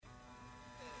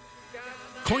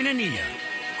Koinonia,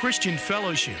 Christian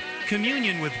fellowship,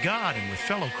 communion with God and with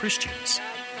fellow Christians.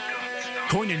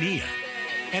 Koinonia,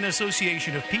 an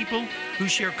association of people who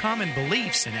share common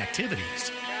beliefs and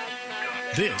activities.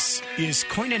 This is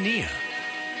Koinonia.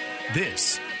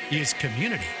 This is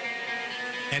community.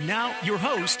 And now, your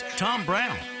host, Tom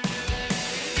Brown.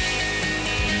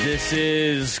 This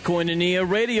is Koinonia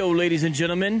Radio, ladies and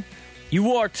gentlemen.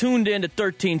 You are tuned in to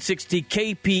 1360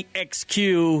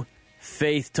 KPXQ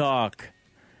Faith Talk.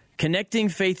 Connecting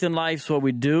faith and life is what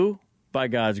we do, by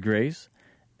God's grace.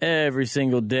 Every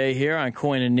single day here on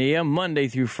Koinonia, Monday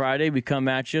through Friday, we come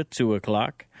at you 2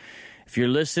 o'clock. If you're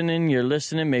listening.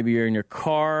 Maybe you're in your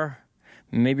car.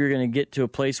 Maybe you're going to get to a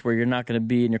place where you're not going to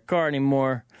be in your car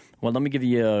anymore. Well, let me give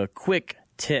you a quick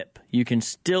tip. You can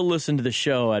still listen to the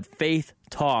show at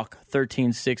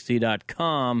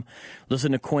faithtalk1360.com.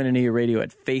 Listen to Koinonia Radio at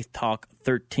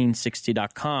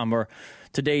faithtalk1360.com. Or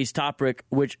today's topic,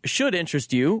 which should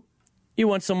interest you. You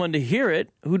want someone to hear it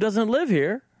who doesn't live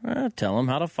here. Tell them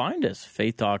how to find us.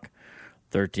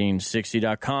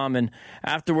 faithtalk1360.com. And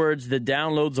afterwards, the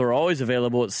downloads are always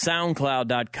available at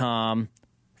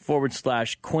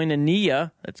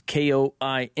soundcloud.com/Koinonia. That's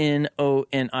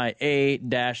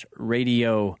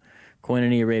KOINONIA-radio.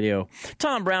 Koinonia Radio.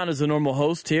 Tom Brown is the normal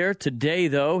host here. Today,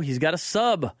 though, he's got a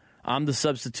sub. I'm the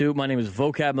substitute. My name is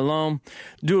Vocab Malone.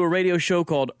 Do a radio show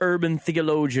called Urban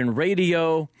Theologian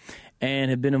Radio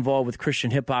and have been involved with Christian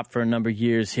hip-hop for a number of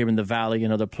years here in the Valley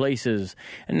and other places.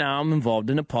 And now I'm involved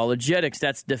in apologetics.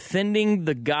 That's defending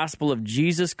the gospel of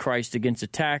Jesus Christ against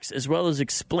attacks, as well as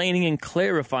explaining and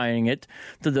clarifying it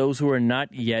to those who are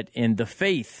not yet in the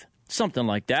faith. Something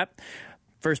like that.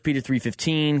 1 Peter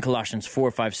 3:15, Colossians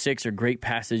 4:5-6 are great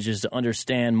passages to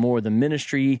understand more the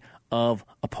ministry of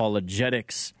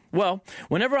apologetics. Well,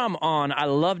 whenever I'm on, I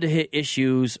love to hit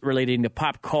issues relating to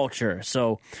pop culture.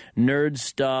 So nerd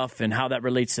stuff and how that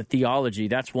relates to theology.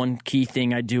 That's one key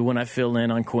thing I do when I fill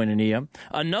in on Koinonia.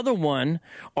 Another one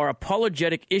are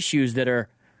apologetic issues that are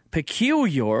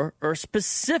peculiar or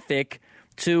specific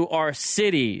to our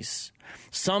cities.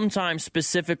 Sometimes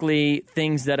specifically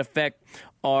things that affect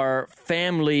our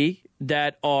family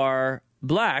that are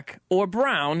black or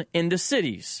brown in the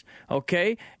cities,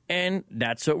 okay? And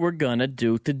that's what we're going to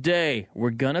do today. We're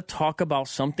going to talk about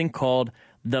something called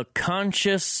the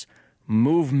conscious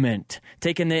movement,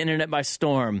 taking the internet by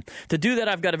storm. To do that,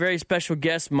 I've got a very special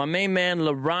guest, my main man,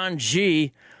 LeRon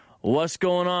G. What's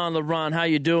going on, LeRon? How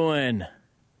you doing?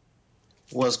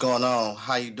 What's going on?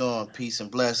 How you doing? Peace and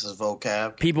blessings,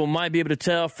 Vocab. People might be able to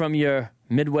tell from your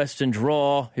Midwestern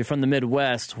drawl. You're from the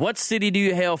Midwest. What city do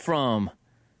you hail from?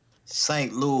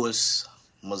 St. Louis,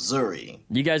 Missouri.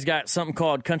 You guys got something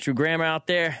called country grammar out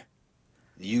there?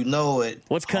 You know it.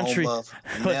 What's country?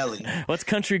 Nelly. What's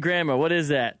country grammar? What is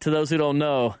that? To those who don't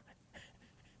know.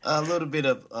 A little bit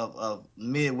of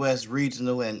Midwest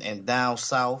regional and down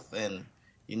south. And,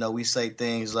 you know, we say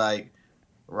things like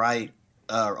right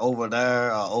over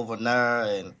there or over there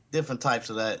and different types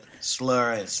of that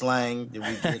slur and slang that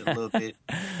we get a little bit.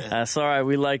 That's all right.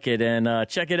 We like it. And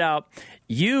check it out.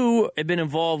 You have been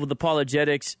involved with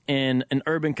apologetics in an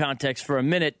urban context for a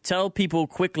minute. Tell people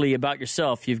quickly about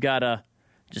yourself. You've got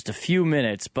just a few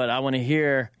minutes, but I want to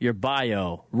hear your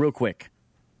bio real quick.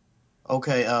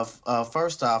 Okay.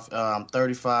 First off, I'm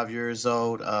 35 years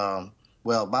old.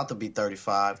 About to be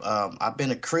 35. I've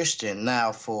been a Christian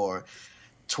now for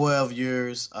 12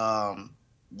 years. I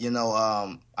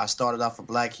started off a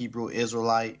Black Hebrew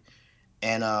Israelite,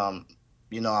 and I'm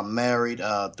married,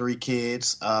 3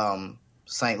 kids,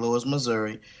 St. Louis,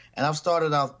 Missouri, and I've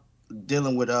started off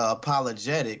dealing with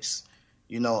apologetics,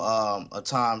 a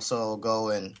time or so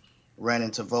ago, and ran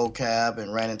into Vocab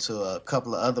and ran into a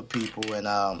couple of other people, and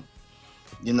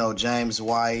James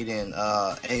White and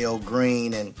A.O.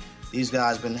 Green, and these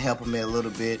guys been helping me a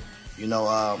little bit,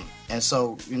 and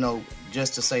so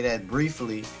just to say that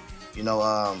briefly,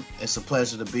 it's a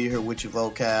pleasure to be here with you,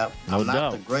 Vocab. I'm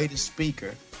not the greatest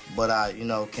speaker, but I,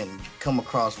 can come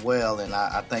across well, and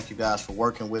I thank you guys for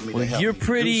working with me to help You're me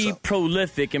pretty do so.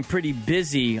 prolific and pretty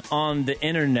busy on the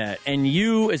internet, and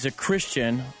you, as a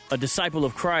Christian, a disciple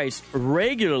of Christ,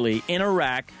 regularly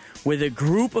interact with a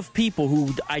group of people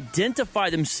who identify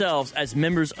themselves as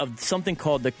members of something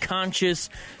called the conscious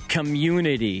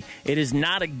community. It is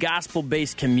not a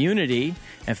gospel-based community.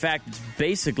 In fact, it's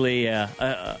basically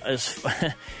it's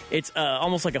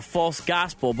almost like a false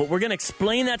gospel. But we're going to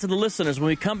explain that to the listeners when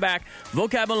we come back.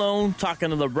 Vocab Malone talking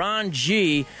to LeRon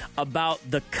G about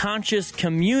the conscious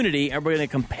community, and we're going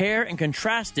to compare and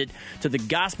contrast it to the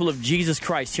gospel of Jesus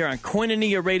Christ here on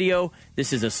Koinonia Radio.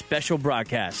 This is a special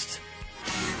broadcast.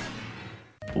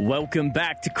 Welcome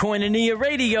back to Koinonia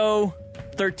Radio.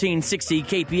 1360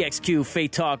 KPXQ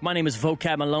Faith Talk. My name is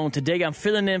Vocab Malone. Today I'm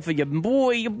filling in for your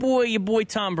boy,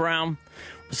 Tom Brown.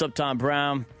 What's up, Tom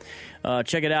Brown?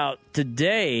 Check it out.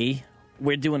 Today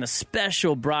we're doing a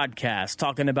special broadcast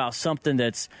talking about something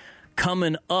that's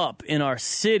coming up in our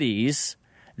cities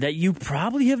that you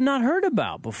probably have not heard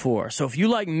about before. So if you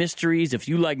like mysteries, if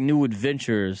you like new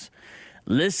adventures,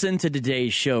 listen to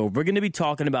today's show. We're going to be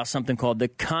talking about something called the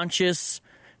conscious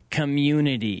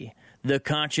community. The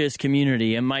conscious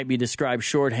community. It might be described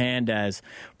shorthand as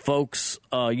folks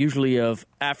usually of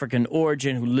African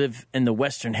origin who live in the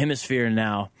Western Hemisphere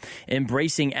now,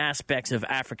 embracing aspects of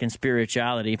African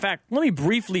spirituality. In fact, let me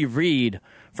briefly read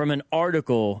from an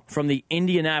article from the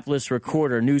Indianapolis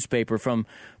Recorder newspaper from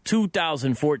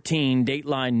 2014,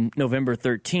 dateline November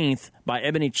 13th, by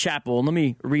Ebony Chappell. Let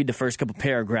me read the first couple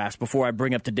paragraphs before I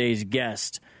bring up today's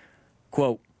guest.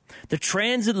 Quote, "The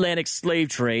transatlantic slave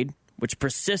trade, which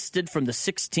persisted from the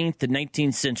 16th to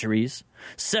 19th centuries,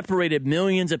 separated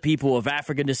millions of people of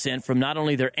African descent from not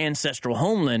only their ancestral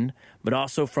homeland, but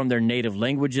also from their native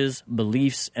languages,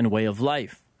 beliefs, and way of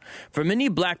life. For many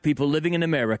black people living in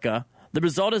America, the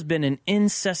result has been an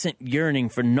incessant yearning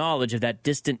for knowledge of that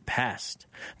distant past,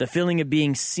 the feeling of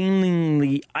being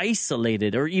seemingly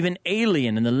isolated or even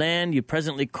alien in the land you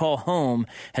presently call home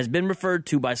has been referred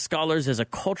to by scholars as a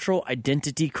cultural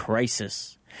identity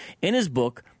crisis. In his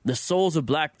book, The Souls of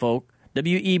Black Folk,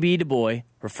 W.E.B. Du Bois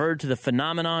referred to the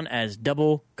phenomenon as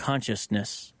double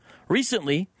consciousness.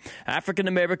 Recently, African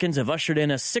Americans have ushered in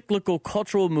a cyclical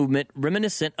cultural movement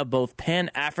reminiscent of both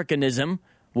Pan-Africanism,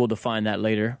 we'll define that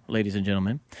later, ladies and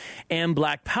gentlemen, and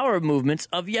Black Power movements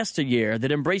of yesteryear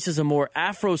that embraces a more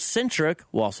Afrocentric,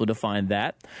 we'll also define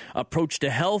that, approach to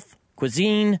health,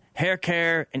 cuisine, hair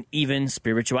care, and even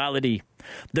spirituality.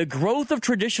 The growth of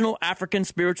traditional African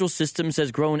spiritual systems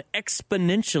has grown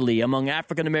exponentially among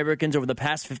African Americans over the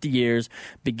past 50 years,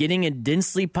 beginning in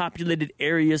densely populated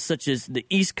areas such as the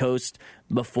East Coast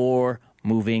before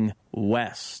moving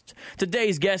west.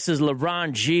 Today's guest is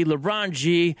LeBron G. LeBron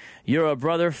G., you're a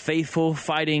brother faithful,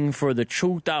 fighting for the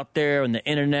truth out there on the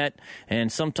internet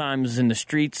and sometimes in the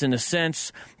streets, in a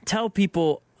sense. Tell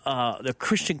people the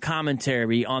Christian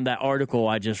commentary on that article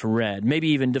I just read, maybe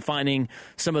even defining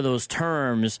some of those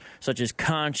terms such as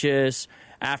conscious,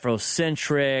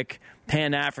 Afrocentric,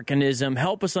 Pan-Africanism.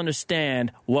 Help us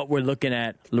understand what we're looking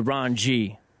at, LeBron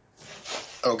G.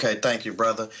 Okay, thank you,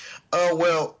 brother.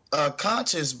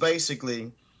 Conscious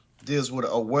basically deals with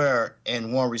aware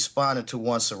and one responding to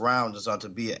one's surroundings or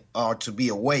to be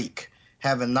awake,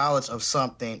 having knowledge of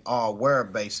something or aware,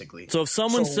 basically. So if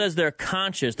someone says they're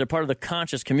conscious, they're part of the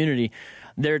conscious community,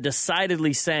 they're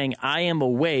decidedly saying, I am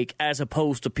awake, as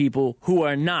opposed to people who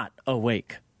are not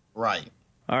awake. Right.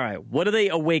 All right. What are they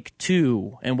awake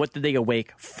to, and what do they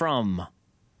awake from?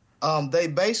 They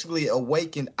basically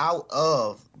awaken out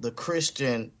of the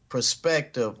Christian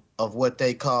perspective of what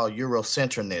they call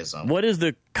Eurocentrism. What is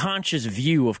the conscious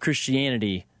view of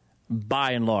Christianity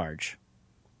by and large?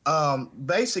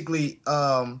 Basically,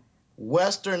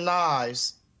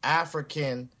 westernized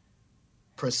African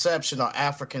perception or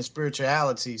African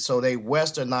spirituality, so they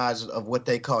westernize it of what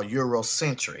they call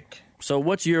Eurocentric. So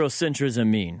what's Eurocentrism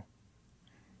mean?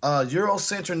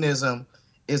 Eurocentrism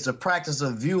is the practice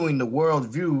of viewing the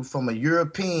world view from a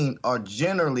European or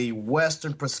generally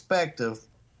Western perspective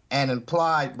and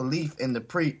implied belief in the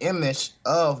preeminence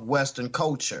of Western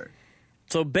culture.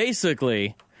 So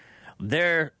basically,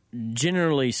 they're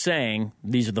generally saying,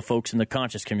 these are the folks in the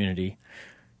conscious community,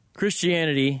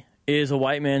 Christianity is a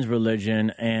white man's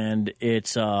religion, and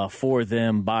it's for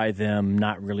them, by them,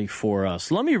 not really for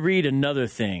us. Let me read another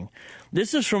thing.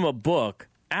 This is from a book,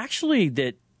 actually,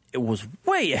 that it was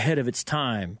way ahead of its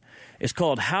time. It's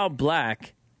called How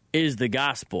Black is the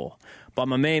Gospel, by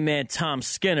my main man Tom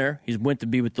Skinner. He's went to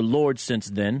be with the Lord since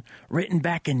then, written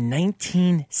back in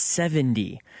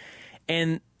 1970.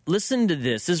 And listen to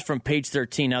this. This is from page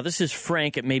 13. Now, this is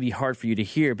frank. It may be hard for you to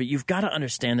hear, but you've got to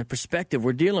understand the perspective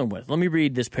we're dealing with. Let me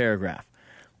read this paragraph.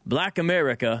 Black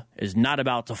America is not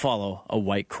about to follow a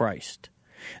white Christ.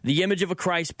 The image of a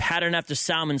Christ patterned after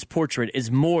Salmon's portrait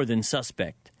is more than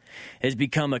suspect. It has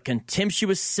become a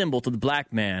contemptuous symbol to the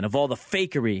black man of all the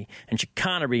fakery and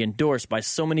chicanery endorsed by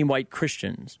so many white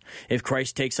Christians. If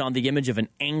Christ takes on the image of an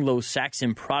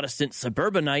Anglo-Saxon Protestant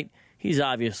suburbanite, he's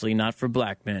obviously not for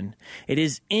black men. It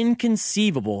is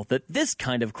inconceivable that this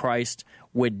kind of Christ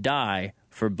would die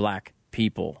for black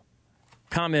people.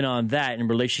 Comment on that in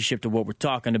relationship to what we're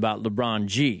talking about, LeBron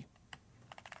G.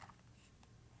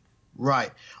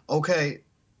 Right. Okay.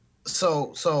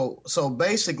 So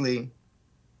basically,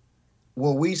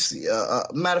 Well, we see.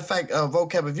 Matter of fact,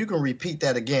 Vocab, if you can repeat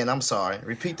that again, I'm sorry.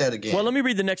 Repeat that again. Well, let me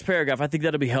read the next paragraph. I think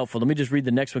that'll be helpful. Let me just read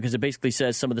the next one because it basically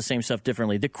says some of the same stuff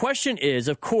differently. The question is,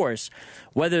 of course,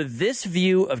 whether this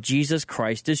view of Jesus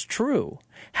Christ is true.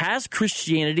 Has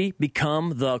Christianity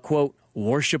become the, quote,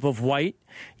 worship of white,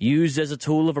 used as a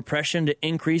tool of oppression to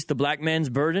increase the black man's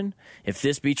burden? If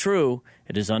this be true,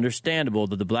 it is understandable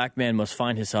that the black man must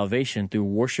find his salvation through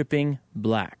worshiping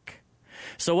black.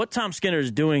 So what Tom Skinner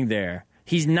is doing there,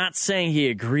 he's not saying he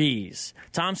agrees.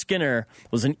 Tom Skinner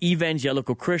was an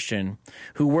evangelical Christian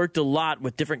who worked a lot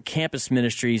with different campus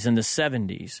ministries in the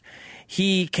 70s.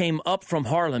 He came up from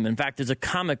Harlem. In fact, there's a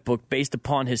comic book based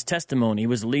upon his testimony. He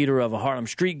was the leader of a Harlem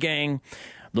street gang.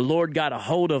 The Lord got a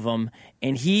hold of him,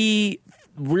 and he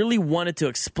really wanted to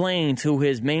explain to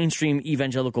his mainstream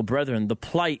evangelical brethren the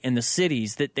plight in the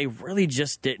cities that they really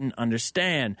just didn't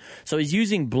understand. So he's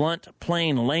using blunt,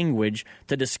 plain language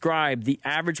to describe the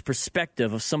average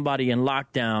perspective of somebody in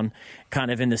lockdown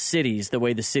kind of in the cities, the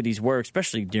way the cities were,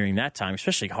 especially during that time,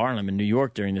 especially Harlem and New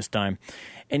York during this time.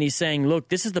 And he's saying, look,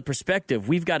 this is the perspective.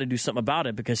 We've got to do something about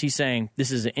it because he's saying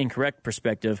this is an incorrect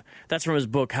perspective. That's from his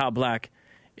book, How Black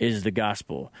is the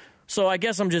Gospel. So I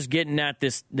guess I'm just getting at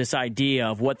this idea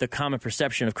of what the common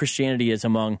perception of Christianity is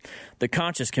among the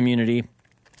conscious community,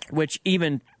 which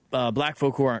even black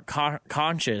folk who aren't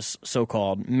conscious,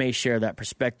 so-called, may share that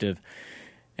perspective.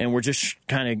 And we're just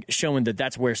kind of showing that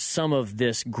that's where some of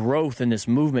this growth and this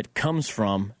movement comes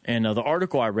from. And the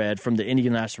article I read from the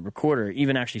Indianapolis Recorder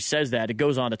even actually says that. It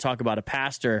goes on to talk about a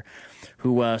pastor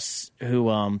who says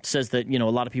that, a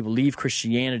lot of people leave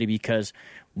Christianity because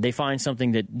they find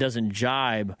something that doesn't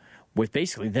jibe with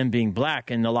basically them being black.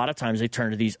 And a lot of times they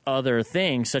turn to these other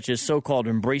things, such as so-called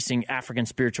embracing African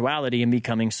spirituality and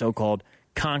becoming so-called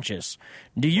conscious.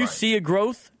 Do you see a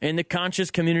growth in the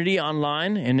conscious community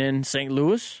online and in St.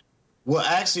 Louis? Well,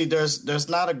 actually, there's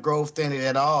not a growth in it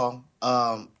at all.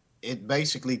 It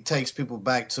basically takes people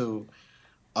back to,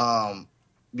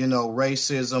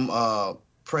 racism,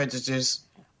 prejudice.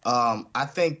 I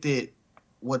think that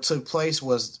what took place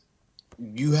was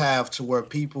you have to where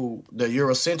people, the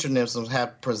Eurocentricism,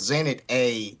 have presented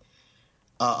as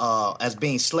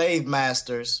being slave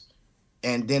masters,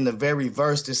 and then the very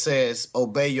verse that says,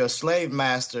 obey your slave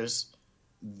masters,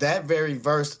 that very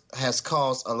verse has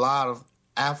caused a lot of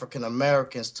African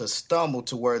Americans to stumble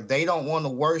to where they don't want to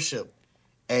worship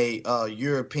a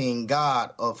European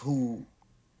God of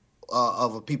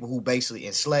a people who basically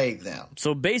enslaved them.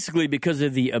 So basically, because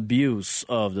of the abuse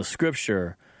of the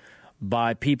scripture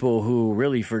by people who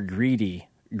really, for greedy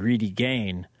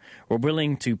gain, were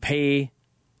willing to pay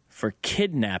for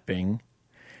kidnapping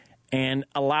and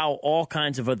allow all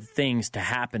kinds of other things to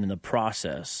happen in the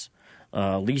process.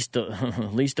 Least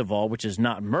of all, which is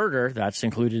not murder, that's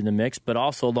included in the mix, but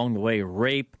also along the way,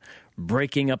 rape,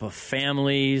 breaking up of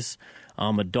families,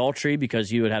 adultery,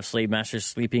 because you would have slave masters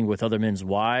sleeping with other men's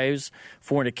wives,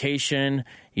 fornication,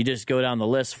 you just go down the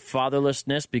list,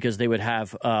 fatherlessness, because they would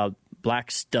have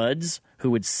black studs who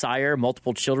would sire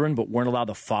multiple children but weren't allowed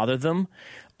to father them.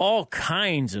 All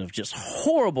kinds of just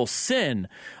horrible sin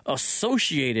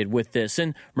associated with this.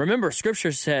 And remember,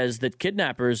 Scripture says that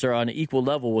kidnappers are on an equal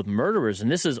level with murderers,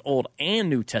 and this is Old and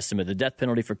New Testament. The death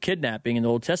penalty for kidnapping in the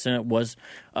Old Testament was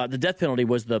the death penalty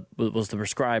was the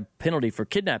prescribed penalty for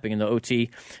kidnapping in the OT,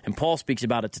 and Paul speaks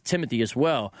about it to Timothy as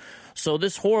well. So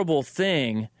this horrible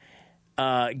thing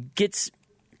gets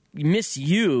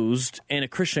misused in a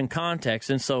Christian context,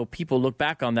 and so people look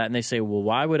back on that and they say, well,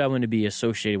 why would I want to be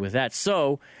associated with that?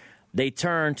 So they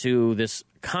turn to this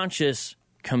conscious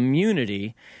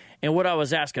community, and what I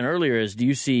was asking earlier is, do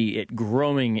you see it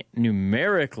growing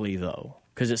numerically, though?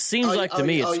 Because it seems to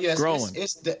me it's growing.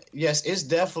 Yes, it's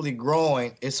definitely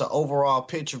growing. It's an overall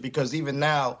picture, because even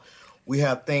now we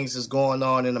have things that's going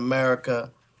on in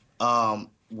America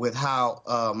with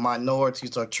how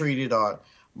minorities are treated, or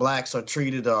blacks are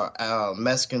treated, or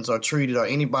Mexicans are treated, or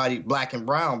anybody black and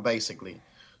brown, basically.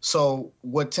 So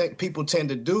what people tend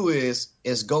to do is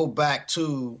go back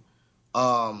to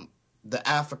the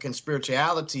African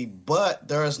spirituality, but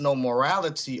there is no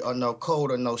morality or no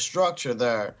code or no structure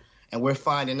there. And we're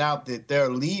finding out that they're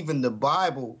leaving the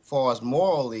Bible for us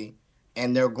morally,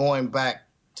 and they're going back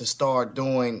to start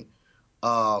doing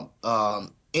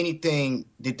anything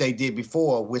that they did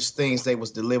before, which things they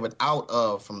was delivered out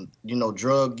of, from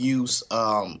drug use,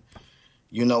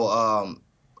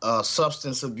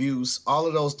 substance abuse. All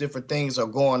of those different things are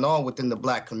going on within the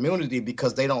black community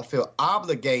because they don't feel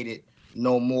obligated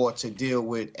no more to deal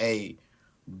with a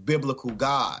biblical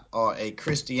God or a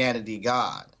Christianity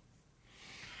God.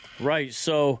 Right.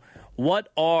 So what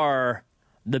are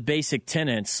the basic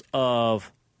tenets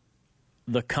of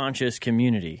the conscious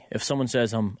community? If someone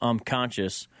says, I'm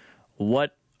conscious,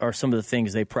 what are some of the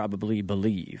things they probably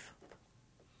believe?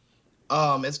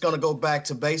 It's going to go back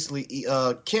to basically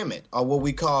Kemet, or what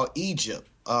we call Egypt.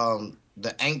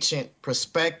 The ancient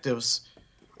perspectives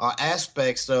or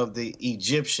aspects of the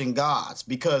Egyptian gods.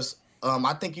 Because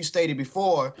I think you stated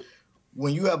before,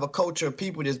 when you have a culture of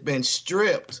people that's been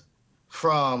stripped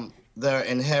from their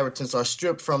inheritance or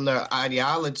stripped from their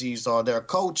ideologies or their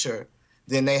culture,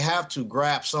 then they have to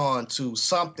grasp on to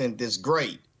something that's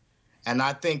great. And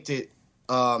I think that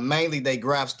mainly they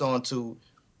grasped on to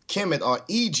Kemet or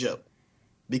Egypt,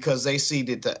 because they see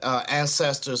that the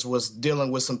ancestors was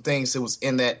dealing with some things that was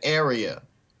in that area.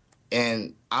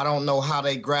 And I don't know how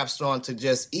they grasped on to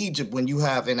just Egypt when you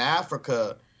have in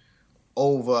Africa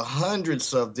over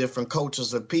hundreds of different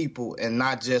cultures of people, and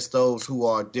not just those who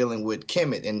are dealing with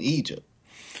Kemet in Egypt.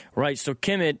 Right, so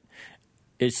Kemet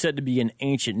is said to be an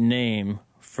ancient name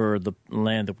for the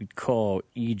land that we call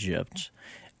Egypt.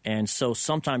 And so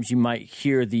sometimes you might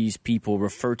hear these people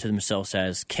refer to themselves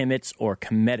as Kemets or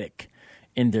Kemetic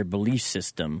in their belief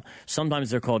system. Sometimes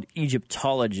they're called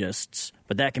Egyptologists,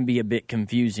 but that can be a bit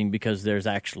confusing because there's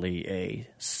actually a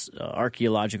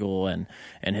archaeological and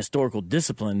historical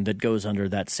discipline that goes under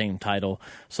that same title.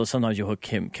 So sometimes you'll hook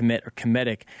Kemet or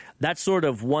Kemetic. That's sort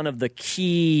of one of the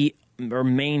key or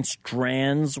main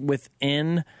strands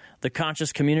within the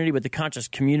conscious community, but the conscious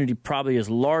community probably is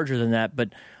larger than that.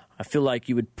 But I feel like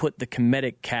you would put the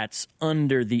Kemetic cats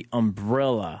under the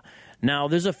umbrella. Now,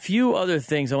 there's a few other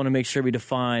things I want to make sure we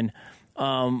define.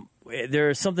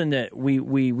 There's something that we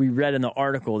read in the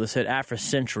article that said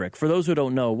Afrocentric. For those who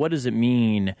don't know, what does it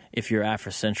mean if you're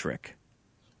Afrocentric?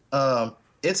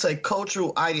 It's a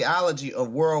cultural ideology of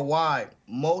worldwide,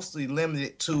 mostly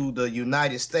limited to the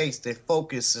United States, that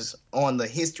focuses on the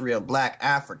history of Black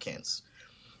Africans.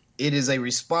 It is a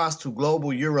response to global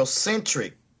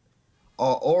Eurocentric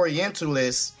or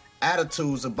Orientalist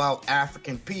attitudes about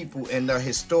African people and their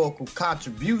historical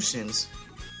contributions,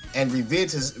 and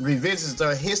revisits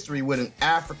their history with an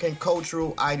African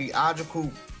cultural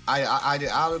ideological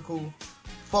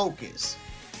focus.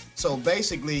 So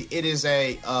basically, it is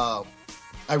a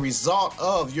result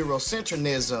of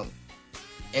Eurocentrism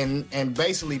and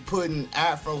basically putting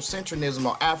Afrocentrism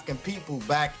or African people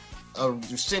back,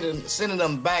 sending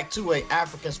them back to a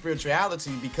African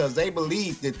spirituality, because they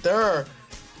believe that their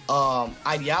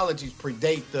ideologies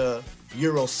predate the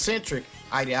Eurocentric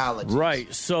ideology.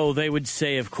 Right. So they would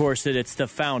say, of course, that it's the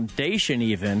foundation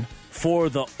even for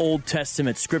the Old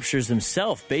Testament scriptures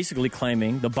themselves, basically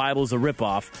claiming the Bible is a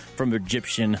ripoff from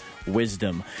Egyptian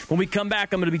wisdom. When we come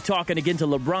back, I'm going to be talking again to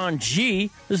LeBron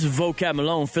G. This is Vocab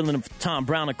Malone filling in for Tom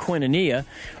Brown at Koinonia.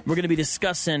 We're going to be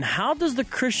discussing how does the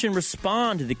Christian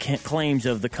respond to the claims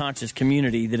of the conscious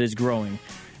community that is growing.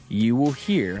 You will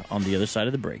hear on the other side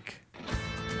of the break.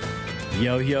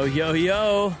 Yo, yo, yo,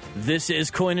 yo. This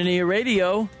is Koinonia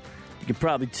Radio. You can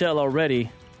probably tell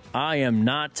already, I am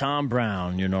not Tom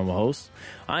Brown, your normal host.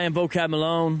 I am Vocab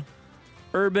Malone,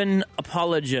 urban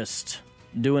apologist,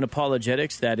 doing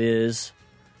apologetics, that is,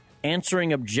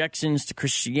 answering objections to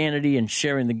Christianity and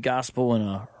sharing the gospel in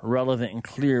a relevant and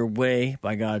clear way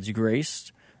by God's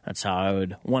grace. That's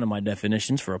one of my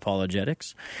definitions for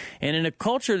apologetics. And in a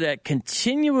culture that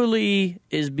continually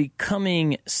is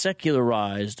becoming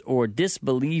secularized or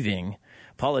disbelieving,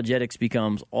 apologetics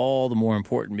becomes all the more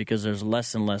important because there's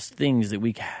less and less things that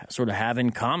we sort of have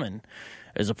in common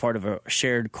as a part of a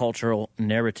shared cultural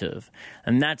narrative.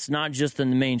 And that's not just in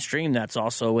the mainstream, that's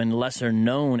also in lesser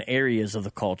known areas of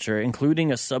the culture,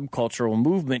 including a subcultural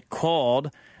movement called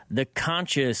the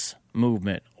conscious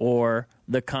movement or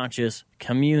the conscious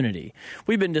community.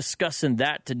 We've been discussing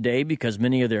that today because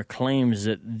many of their claims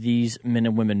that these men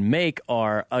and women make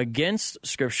are against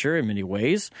Scripture in many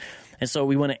ways. And so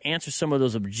we want to answer some of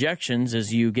those objections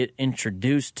as you get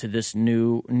introduced to this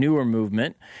newer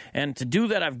movement. And to do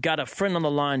that, I've got a friend on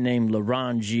the line named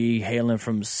LeBron G, hailing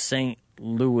from St.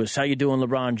 Louis. How you doing,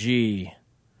 LeBron G?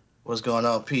 What's going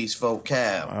on? Peace,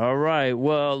 Vocab. All right.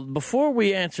 Well, before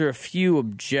we answer a few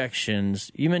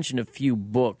objections, you mentioned a few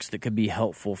books that could be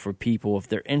helpful for people if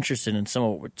they're interested in some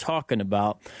of what we're talking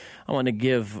about. I want to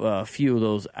give a few of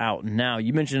those out now.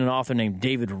 You mentioned an author named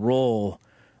David Roll.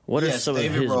 What are some of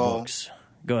his books?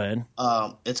 Go ahead.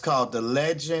 It's called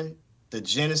The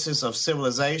Genesis of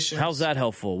Civilization. How's that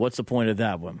helpful? What's the point of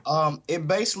that one? It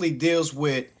basically deals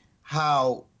with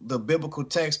how the biblical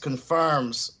text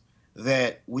confirms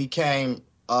that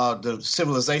the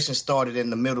civilization started in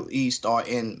the Middle East or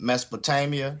in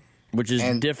Mesopotamia. Which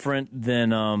is different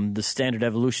than the standard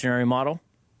evolutionary model?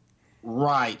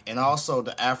 Right. And also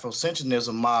the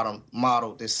Afrocentrism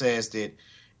model that says that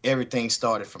everything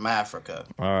started from Africa.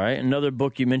 All right. Another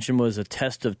book you mentioned was A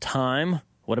Test of Time.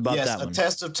 What about that one? Yes, A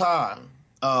Test of Time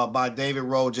by David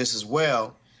Rogers as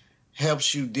well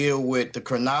helps you deal with the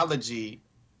chronology,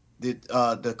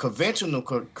 the conventional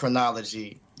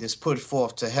chronology that's put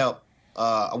forth to help,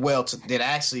 that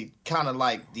actually kind of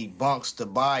like debunks the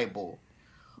Bible,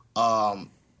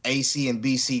 AC and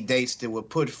BC dates that were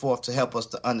put forth to help us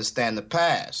to understand the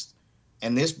past.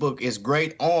 And this book is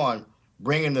great on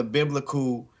bringing the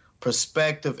biblical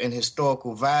perspective and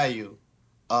historical value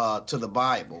to the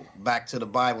Bible, back to the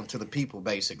Bible and to the people,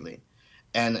 basically.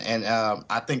 And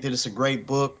I think that it's a great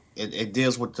book. It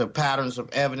deals with the patterns of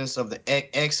evidence of the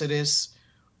Exodus,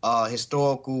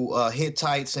 historical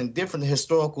Hittites, and different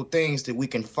historical things that we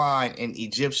can find in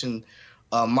Egyptian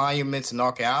monuments and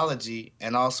archaeology,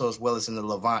 and also as well as in the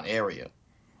Levant area.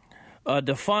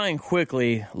 Define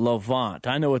quickly Levant.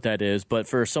 I know what that is, but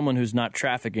for someone who's not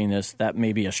trafficking this, that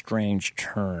may be a strange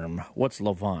term. What's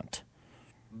Levant?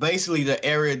 Basically, the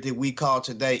area that we call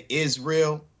today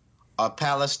Israel or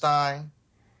Palestine,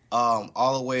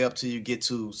 all the way up till you get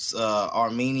to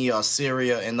Armenia or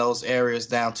Syria, and those areas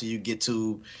down till you get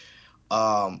to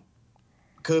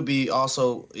could be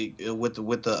also with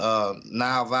the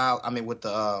Nile Valley. I mean, with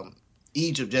the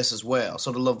Egypt just as well.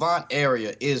 So the Levant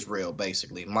area, Israel,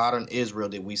 basically modern Israel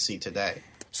that we see today.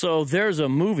 So there's a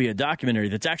movie, a documentary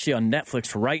that's actually on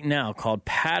Netflix right now called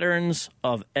Patterns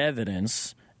of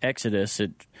Evidence. Exodus.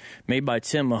 It made by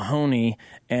Tim Mahoney,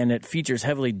 and it features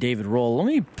heavily David Roll. Let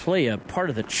me play a part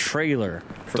of the trailer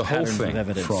for the Patterns whole thing, of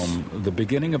Evidence. From the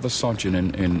beginning of the sojourn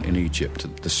in Egypt,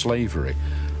 the slavery,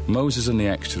 Moses and the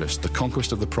Exodus, the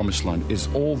conquest of the Promised Land, is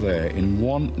all there in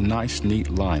one nice,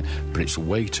 neat line, but it's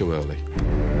way too early.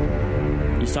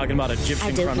 He's talking about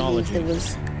Egyptian chronology. I don't believe there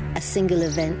was a single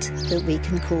event that we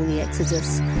can call the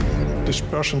Exodus. This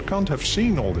person can't have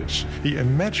seen all this. He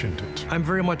imagined it. I'm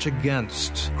very much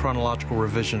against chronological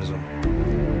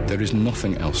revisionism. There is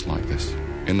nothing else like this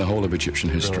in the whole of Egyptian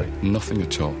history. Really? Nothing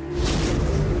at all.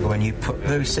 When you put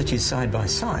those cities side by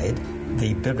side,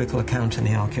 the biblical account and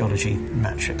the archaeology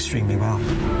match extremely well.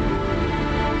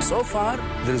 So far,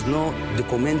 there is no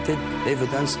documented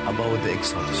evidence about the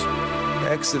Exodus.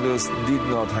 Exodus did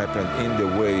not happen in the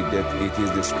way that it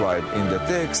is described in the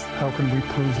text. How can we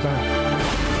prove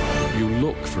that? You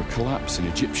look for a collapse in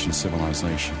Egyptian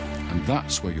civilization, and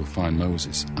that's where you'll find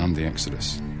Moses and the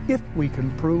Exodus. If we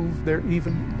can prove there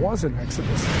even was an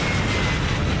Exodus.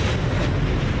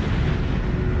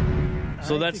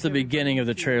 So that's the beginning of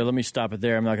the trailer. Let me stop it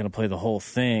there. I'm not going to play the whole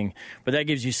thing. But that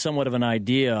gives you somewhat of an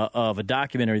idea of a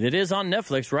documentary that is on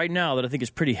Netflix right now that I think is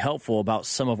pretty helpful about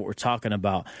some of what we're talking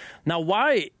about. Now,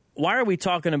 why are we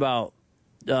talking about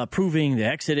proving the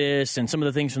Exodus and some of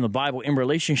the things from the Bible in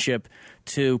relationship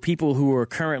to people who are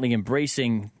currently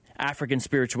embracing African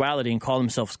spirituality and call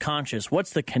themselves conscious? What's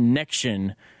the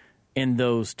connection in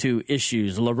those two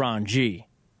issues, Laron G?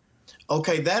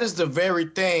 Okay, that is the very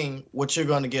thing what you're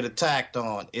going to get attacked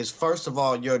on is, first of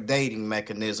all, your dating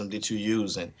mechanism that you're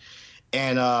using.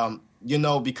 And,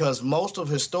 because most of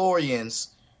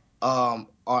historians or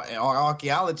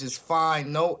archaeologists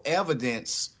find no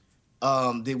evidence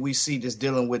that we see that's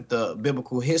dealing with the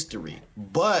biblical history.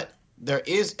 But there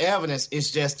is evidence. It's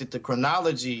just that the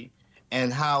chronology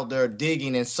and how they're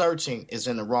digging and searching is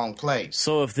in the wrong place.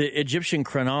 So if the Egyptian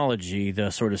chronology,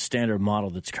 the sort of standard model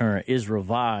that's current, is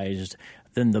revised,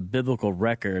 then the biblical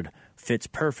record fits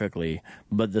perfectly.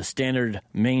 But the standard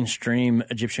mainstream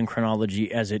Egyptian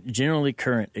chronology as it generally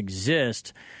current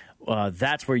exists,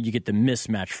 that's where you get the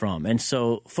mismatch from. And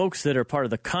so folks that are part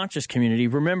of the conscious community,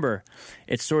 remember,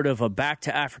 it's sort of a back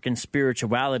to African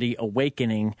spirituality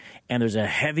awakening, and there's a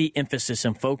heavy emphasis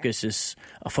and focus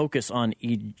on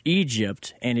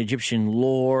Egypt and Egyptian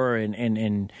lore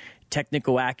and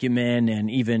technical acumen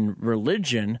and even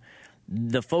religion.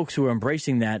 The folks who are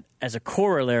embracing that as a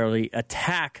corollary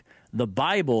attack the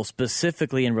Bible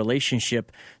specifically in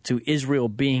relationship to Israel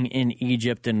being in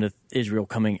Egypt and Israel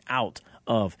coming out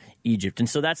of Egypt. And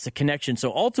so that's the connection.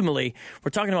 So ultimately,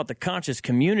 we're talking about the conscious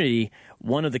community.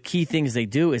 One of the key things they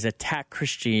do is attack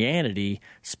Christianity,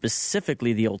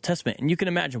 specifically the Old Testament. And you can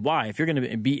imagine why. If you're going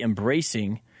to be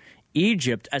embracing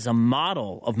Egypt as a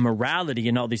model of morality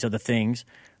and all these other things,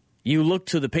 you look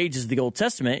to the pages of the Old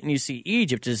Testament and you see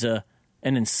Egypt as an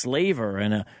enslaver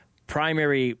and a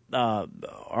primary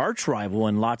arch rival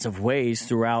in lots of ways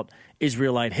throughout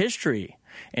Israelite history.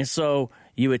 And so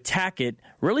you attack it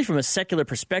really from a secular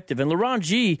perspective. And Laron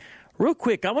G, real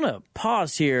quick, I want to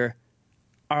pause here.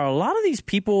 Are a lot of these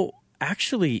people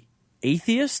actually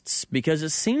atheists? Because it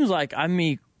seems like I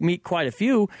meet quite a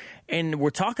few, and we're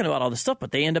talking about all this stuff,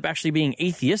 but they end up actually being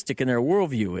atheistic in their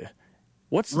worldview.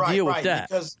 What's the deal with that?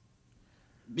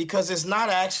 Because it's not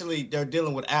actually they're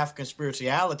dealing with African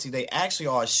spirituality. They actually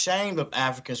are ashamed of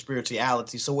African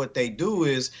spirituality. So what they do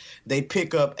is they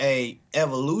pick up a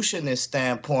evolutionist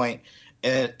standpoint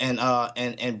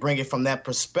and bring it from that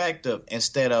perspective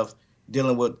instead of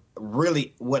dealing with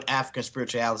really what African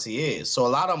spirituality is. So a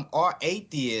lot of them are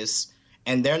atheists,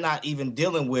 and they're not even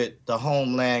dealing with the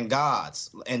homeland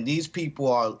gods. And these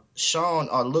people are shown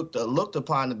or looked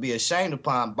upon to be ashamed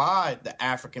upon by the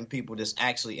African people that's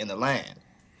actually in the land.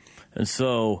 And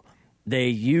so they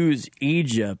use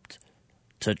Egypt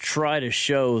to try to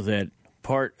show that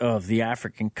part of the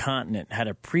African continent had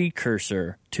a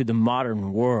precursor to the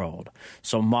modern world.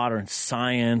 So modern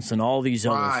science and all these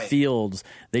other fields,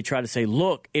 they try to say,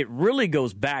 look, it really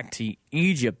goes back to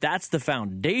Egypt. That's the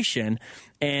foundation.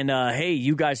 And, hey,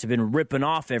 you guys have been ripping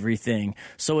off everything.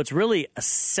 So it's really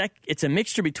it's a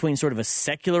mixture between sort of a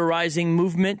secularizing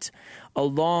movement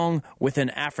along with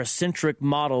an Afrocentric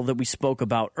model that we spoke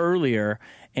about earlier,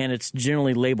 and it's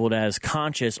generally labeled as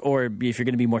conscious, or if you're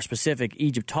going to be more specific,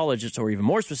 Egyptologists, or even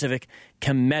more specific,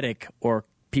 Kemetic, or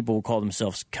people will call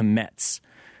themselves Kemets.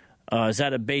 Is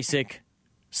that a basic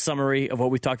summary of what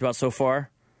we talked about so far?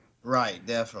 Right,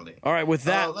 definitely. All right, with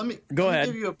that, go ahead. Let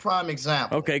me give you a prime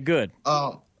example. Okay, good.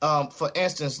 For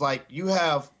instance, like you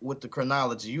have with the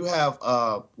chronology, you have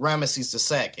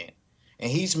Ramesses II. And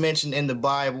he's mentioned in the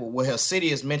Bible, where his city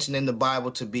is mentioned in the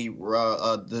Bible to be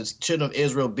the children of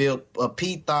Israel built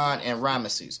Pithon and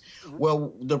Ramesses.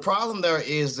 Well, the problem there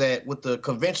is that with the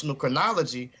conventional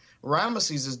chronology,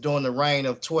 Ramesses is during the reign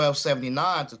of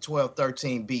 1279 to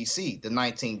 1213 BC, the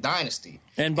 19th dynasty.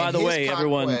 And by the way,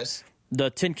 everyone,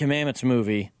 the Ten Commandments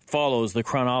movie follows the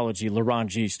chronology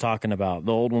Laurent-G's talking about,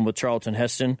 the old one with Charlton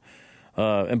Heston.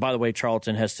 And by the way,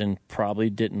 Charlton Heston probably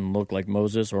didn't look like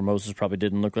Moses, or Moses probably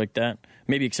didn't look like that.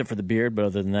 Maybe except for the beard, but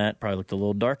other than that, probably looked a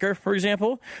little darker, for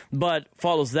example. But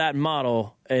follows that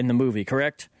model in the movie,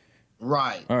 correct?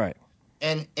 Right. All right.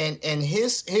 And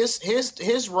his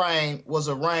reign was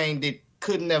a reign that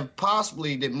couldn't have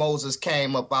possibly that Moses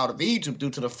came up out of Egypt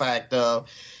due to the fact of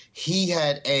he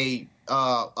had a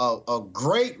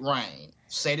great reign.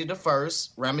 Seti the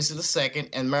first, Ramesses II,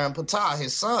 and Merenptah,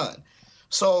 his son.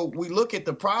 So we look at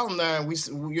the problem there, and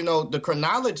the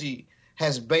chronology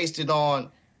has based it on,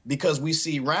 because we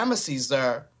see Ramesses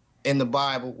there in the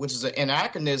Bible, which is an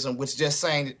anachronism, which is just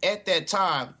saying that at that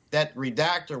time, that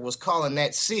redactor was calling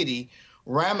that city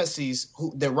Ramesses,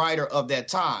 the writer of that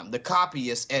time, the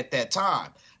copyist at that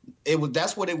time.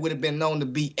 That's what it would have been known to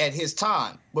be at his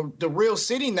time. But the real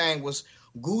city name was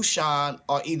Gushan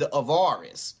or either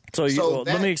Avaris. So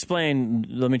let me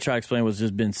try to explain what's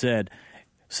just been said.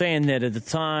 Saying that at the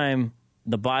time,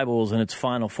 the Bible is in its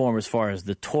final form as far as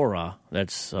the Torah,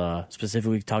 that's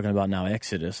specifically talking about now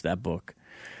Exodus, that book,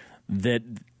 that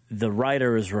the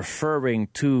writer is referring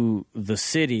to the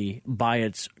city by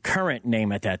its current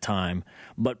name at that time,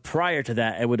 but prior to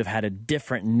that, it would have had a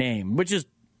different name, which is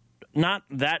not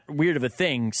that weird of a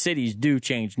thing. Cities do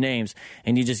change names,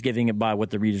 and you're just giving it by what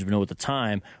the readers would know at the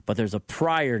time, but there's a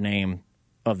prior name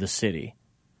of the city,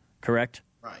 correct?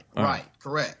 Right,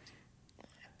 correct.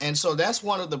 And so that's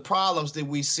one of the problems that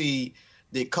we see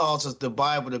that causes the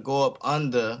Bible to go up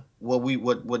under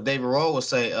what David Rowe would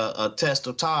say a test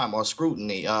of time or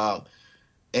scrutiny. And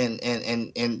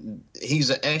he's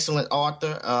an excellent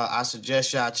author. I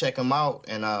suggest y'all check him out.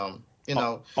 And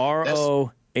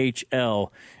ROHL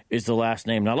is the last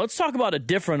name. Now let's talk about a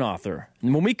different author.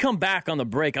 And when we come back on the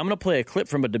break, I'm going to play a clip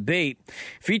from a debate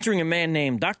featuring a man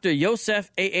named Dr.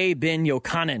 Yosef A.A. Ben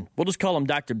Yochanan. We'll just call him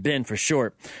Dr. Ben for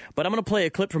short. But I'm going to play a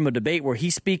clip from a debate where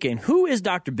he's speaking. Who is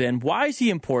Dr. Ben? Why is he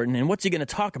important? And what's he going to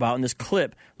talk about in this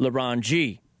clip,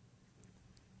 Laurent-G?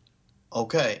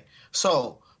 Okay.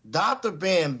 So Dr.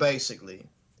 Ben basically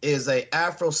is a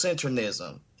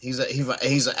Afrocentrism. He's an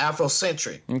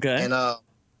Afrocentric. Okay. And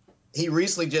he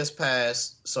recently just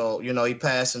passed, so, he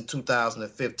passed in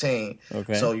 2015.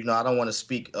 Okay. So, I don't want to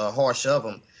speak harsh of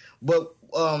him. But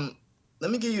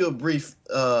let me give you a brief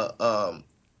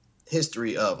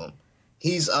history of him.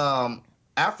 He's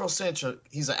Afrocentric.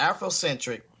 He's an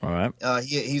Afrocentric. All right.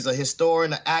 He's a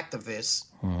historian, an activist,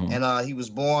 and he was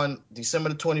born December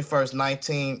the 21st,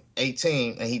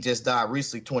 1918, and he just died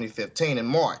recently, 2015, in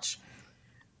March.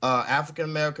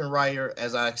 African-American writer,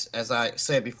 as I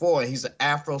said before, he's an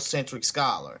Afrocentric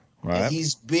scholar. Right. And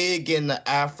he's big in the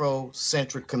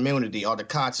Afrocentric community or the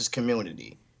conscious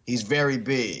community. He's very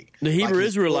big. The Hebrew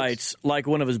Israelites like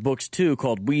one of his books, too,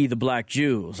 called We the Black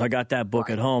Jews. I got that book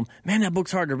at home. Man, that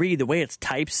book's hard to read. The way it's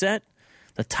typeset,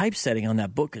 the typesetting on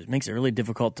that book makes it really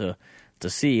difficult to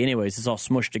see. Anyways, it's all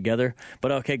smushed together.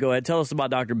 But okay, go ahead. Tell us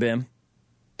about Dr. Ben.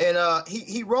 And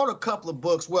he wrote a couple of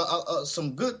books. Well,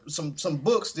 some books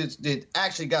that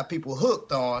actually got people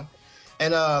hooked on.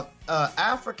 And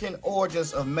African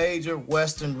Origins of Major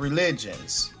Western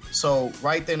Religions. So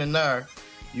right then and there,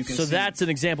 you can see. So that's an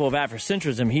example of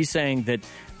Afrocentrism. He's saying that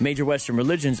major Western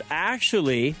religions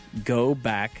actually go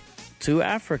back to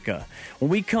Africa. When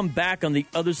we come back on the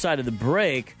other side of the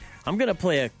break, I'm going to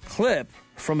play a clip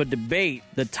from a debate.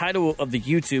 The title of the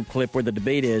YouTube clip where the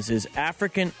debate is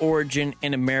African Origin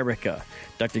in America.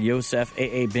 Dr. Yosef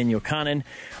A.A. Ben Yochanan.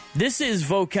 This is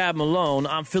Vocab Malone.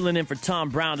 I'm filling in for Tom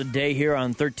Brown today here on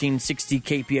 1360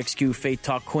 KPXQ Faith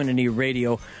Talk Koinonia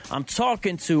Radio. I'm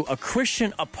talking to a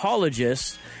Christian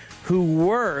apologist who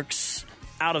works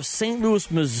out of St. Louis,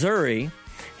 Missouri.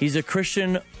 He's a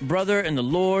Christian brother in the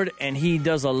Lord, and he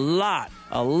does a lot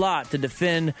to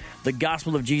defend the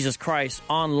gospel of Jesus Christ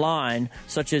online,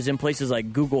 such as in places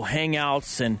like Google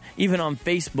Hangouts and even on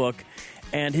Facebook.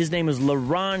 And his name is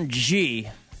LaRon G.,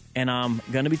 and I'm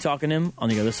going to be talking to him on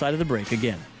the other side of the break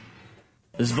again.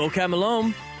 This is Vocab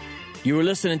Malone. You were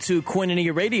listening to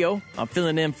Koinonia Radio. I'm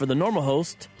filling in for the normal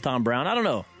host, Tom Brown. I don't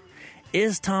know.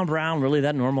 Is Tom Brown really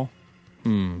that normal?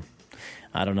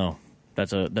 I don't know.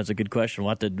 That's a good question.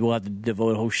 We'll have to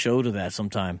devote a whole show to that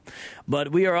sometime. But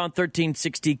we are on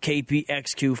 1360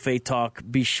 KPXQ Faith Talk.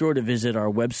 Be sure to visit our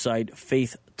website,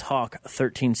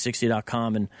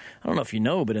 faithtalk1360.com. And I don't know if you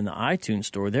know, but in the iTunes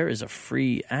store, there is a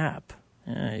free app.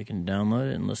 Yeah, you can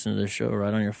download it and listen to the show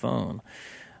right on your phone.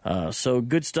 So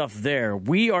good stuff there.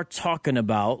 We are talking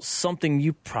about something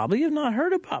you probably have not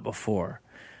heard about before.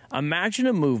 Imagine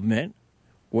a movement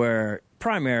where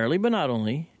primarily, but not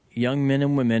only, young men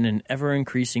and women in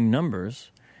ever-increasing numbers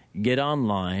get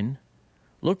online,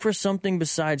 look for something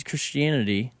besides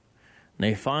Christianity, and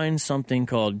they find something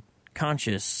called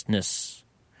consciousness.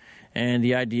 And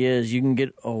the idea is you can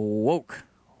get awoke.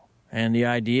 And the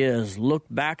idea is look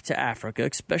back to Africa,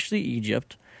 especially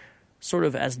Egypt, sort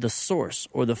of as the source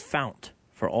or the fount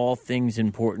for all things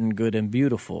important, good, and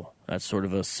beautiful. That's sort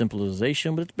of a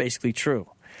simplification, but it's basically true.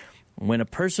 When a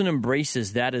person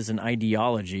embraces that as an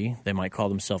ideology, they might call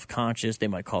themselves conscious, they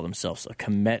might call themselves a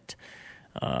Kemet,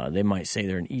 they might say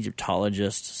they're an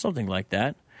Egyptologist, something like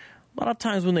that. A lot of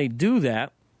times when they do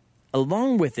that,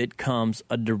 along with it comes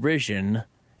a derision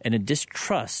and a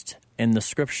distrust in the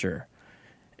Scripture,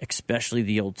 especially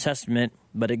the Old Testament,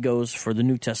 but it goes for the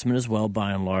New Testament as well,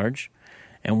 by and large.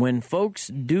 And when folks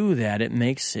do that, it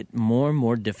makes it more and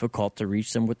more difficult to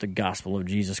reach them with the gospel of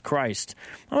Jesus Christ.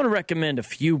 I want to recommend a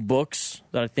few books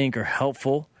that I think are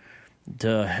helpful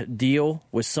to deal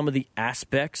with some of the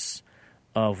aspects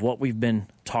of what we've been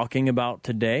talking about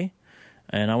today.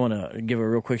 And I want to give a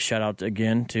real quick shout out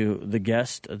again to the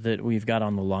guest that we've got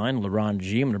on the line, LaRon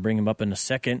G. I'm going to bring him up in a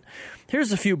second.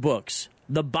 Here's a few books.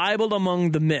 The Bible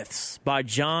Among the Myths by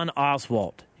John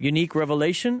Oswalt. Unique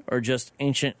revelation or just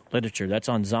ancient literature? That's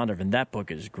on Zondervan. That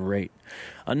book is great.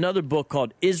 Another book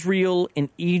called Israel in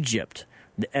Egypt,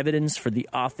 The Evidence for the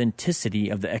Authenticity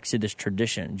of the Exodus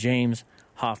Tradition. James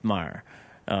Hoffmeyer.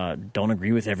 Don't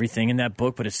agree with everything in that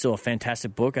book, but it's still a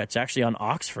fantastic book. It's actually on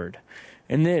Oxford.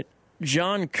 And then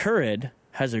John Currid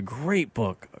has a great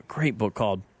book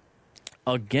called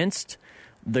Against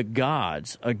the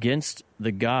Gods.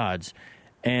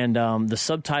 And the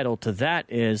subtitle to that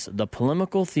is The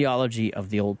Polemical Theology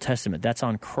of the Old Testament. That's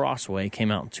on Crossway,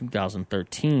 came out in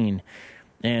 2013.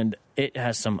 And it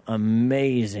has some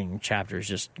amazing chapters,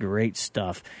 just great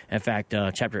stuff. In fact,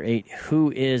 chapter 8,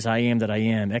 Who is I Am That I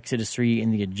Am? Exodus 3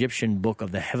 in the Egyptian Book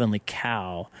of the Heavenly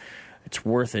Cow. It's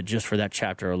worth it just for that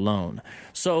chapter alone.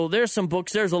 So there's some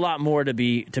books. There's a lot more to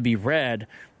be read.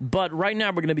 But right now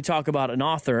we're going to be talking about an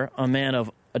author, a man of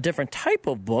a different type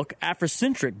of book,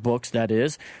 Afrocentric books, that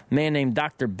is, a man named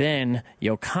Dr. Ben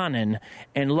Yochanan.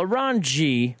 And LaRon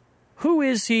G., who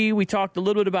is he? We talked a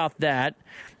little bit about that.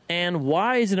 And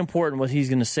why is it important what he's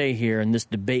going to say here in this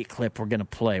debate clip we're going to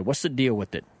play? What's the deal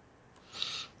with it?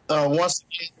 Once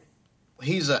again,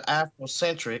 he's an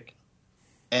Afrocentric,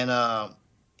 and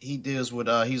he deals with,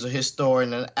 he's a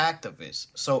historian and activist.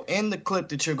 So in the clip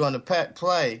that you're going to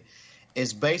play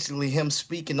is basically him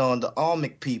speaking on the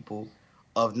Olmec people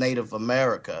of Native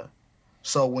America.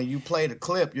 So when you play the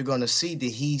clip, you're going to see that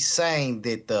he's saying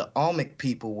that the Olmec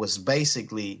people was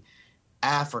basically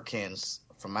Africans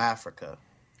from Africa.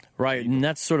 Right, and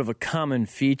that's sort of a common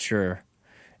feature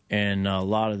in a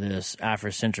lot of this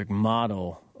Afrocentric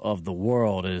model of the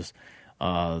world is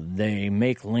they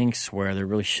make links where there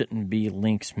really shouldn't be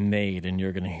links made, and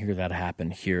you're going to hear that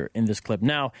happen here in this clip.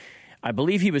 Now, I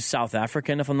believe he was South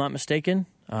African, if I'm not mistaken.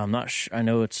 I'm not sure. I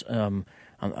know it's.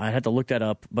 I'm I'd have to look that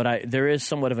up, but there is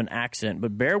somewhat of an accent.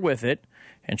 But bear with it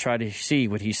and try to see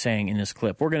what he's saying in this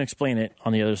clip. We're going to explain it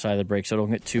on the other side of the break, so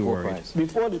don't get too worried. Let me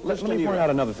point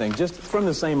out another thing, just from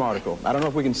the same article. I don't know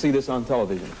if we can see this on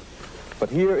television,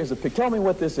 but here is a picture. Tell me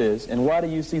what this is, and why do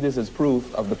you see this as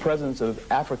proof of the presence of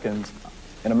Africans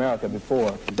in America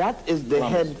before? That is the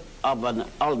head of an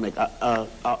Olmec,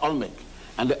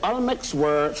 and the Olmecs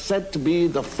were said to be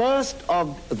the first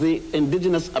of the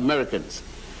indigenous Americans.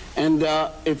 And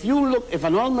if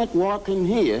an Olmec walked in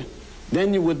here,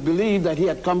 then you would believe that he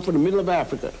had come from the middle of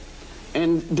Africa.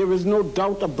 And there is no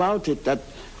doubt about it that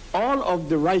all of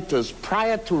the writers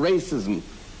prior to racism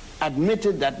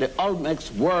admitted that the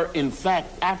Olmecs were, in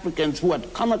fact, Africans who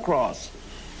had come across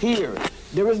here.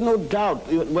 There is no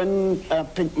doubt. When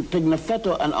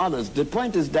Pigafetta and others, the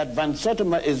point is that Van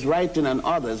Sertima is writing and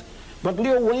others, but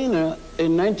Leo Weiner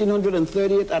in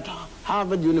 1938 at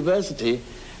Harvard University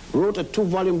wrote a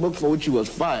 2-volume book for which he was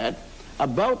fired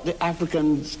about the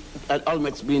Africans,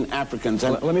 Olmecs being Africans.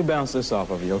 And let me bounce this off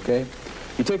of you, okay?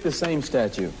 You take the same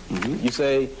statue. You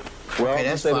say, well, okay,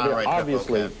 let's say that they're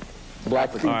obviously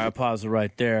black. All right, I'll pause it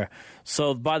right there.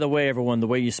 So, by the way, everyone, the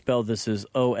way you spell this is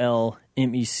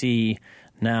O-L-M-E-C.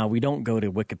 Now, we don't go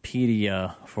to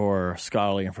Wikipedia for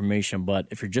scholarly information, but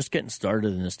if you're just getting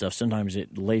started in this stuff, sometimes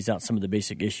it lays out some of the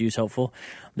basic issues helpful.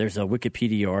 There's a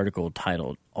Wikipedia article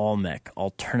titled Olmec,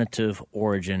 Alternative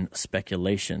Origin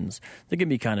Speculations. That can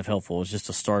be kind of helpful. It's just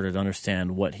a starter to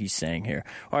understand what he's saying here.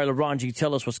 All right, LeBron,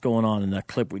 tell us what's going on in that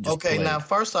clip we just played. Okay, now,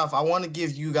 first off, I want to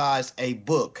give you guys a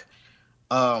book.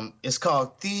 It's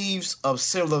called Thieves of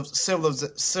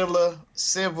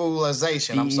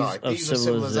Civilization. Thieves of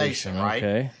Civilization, right?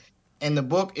 Okay. And the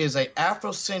book is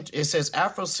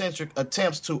Afrocentric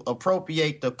attempts to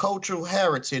appropriate the cultural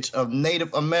heritage of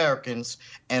Native Americans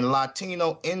and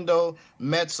Latino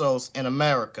Indo-Metzos in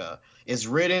America. It's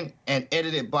written and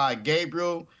edited by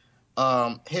Gabriel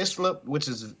Hislop, which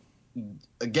is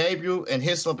Gabriel, and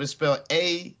Hislop is spelled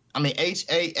Haslip.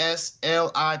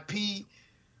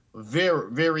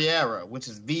 Vieira, which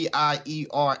is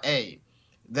Viera.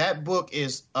 That book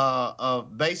is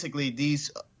of basically these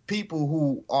people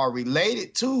who are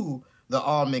related to the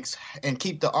Olmecs and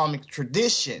keep the Olmec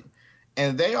tradition,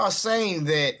 and they are saying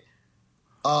that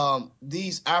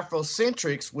these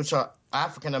Afrocentrics, which are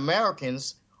African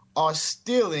Americans, are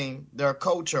stealing their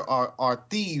culture, are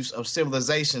thieves of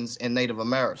civilizations in Native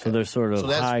America. So they're sort of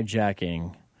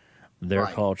hijacking their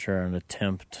culture in an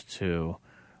attempt to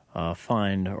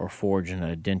find or forge an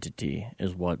identity,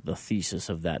 is what the thesis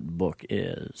of that book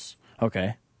is.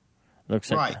 Okay. Looks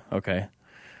like okay.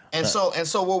 And so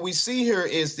what we see here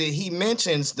is that he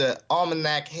mentions the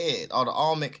almanac head or the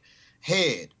Olmec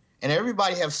head. And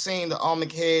everybody have seen the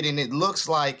Olmec head, and it looks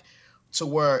like to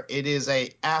where it is a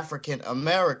African,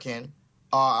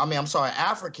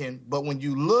 but when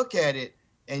you look at it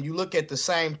and you look at the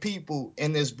same people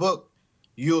in this book,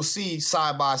 you'll see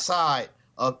side by side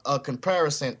a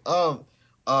comparison of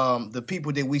the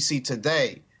people that we see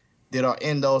today that are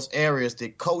in those areas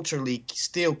that culturally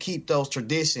still keep those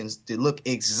traditions that look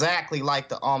exactly like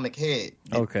the Olmec head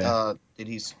that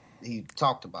he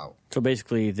talked about. So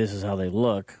basically, this is how they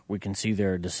look. We can see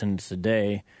their descendants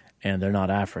today, and they're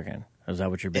not African. Is that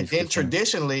what you're basically saying? And then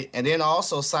traditionally, and then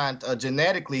also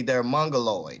genetically, they're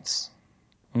Mongoloids.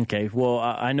 Okay, well,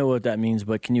 I know what that means,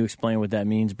 but can you explain what that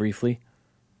means briefly?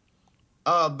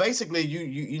 Basically,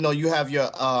 you have your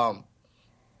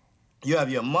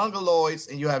Mongoloids,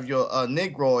 and you have your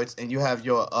Negroids, and you have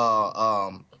your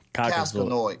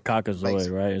Caucasoid.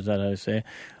 Caucasoid, right? Is that how I say it?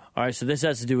 All right, so this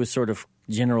has to do with sort of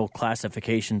general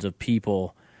classifications of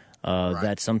people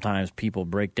that sometimes people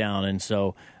break down. And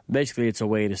so basically it's a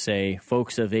way to say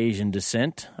folks of Asian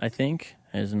descent, I think.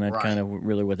 Isn't that kind of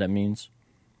really what that means?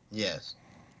 Yes.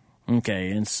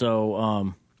 Okay, and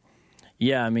so,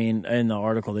 I mean, in the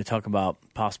article they talk about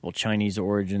possible Chinese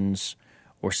origins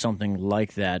or something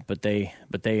like that, but they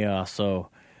also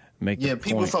make the point.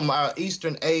 People from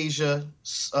Eastern Asia,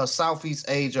 Southeast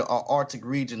Asia, or Arctic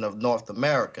region of North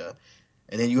America.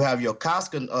 And then you have your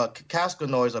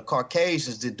Caucasoids or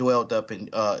Caucasians that dwelled up in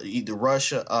either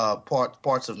Russia,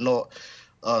 parts of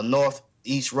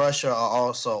northeast Russia, or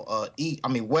also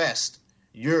West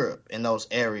Europe in those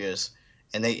areas.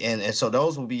 And so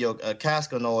those will be your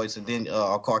Caucasoids, and then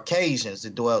Caucasians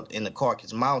that dwelt in the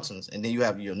Caucasus Mountains. And then you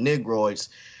have your Negroids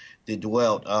that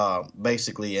dwelt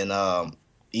basically in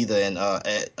either in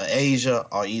Asia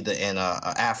or either in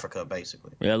Africa,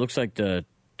 basically. Yeah, it looks like the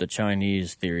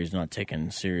Chinese theory is not taken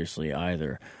seriously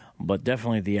either, but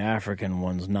definitely the African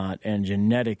one's not. And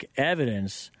genetic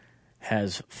evidence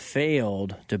has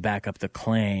failed to back up the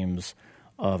claims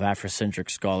of Afrocentric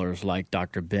scholars like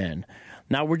Dr. Ben.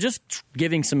 Now, we're just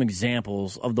giving some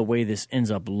examples of the way this ends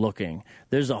up looking.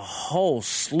 There's a whole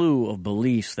slew of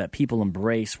beliefs that people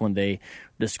embrace when they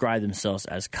describe themselves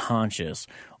as conscious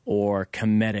or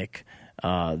Kemetic.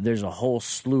 There's a whole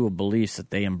slew of beliefs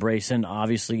that they embrace, and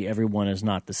obviously everyone is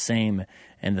not the same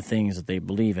in the things that they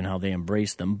believe and how they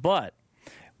embrace them. But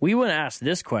we want to ask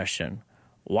this question.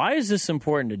 Why is this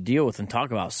important to deal with and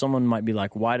talk about? Someone might be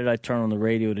like, why did I turn on the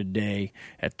radio today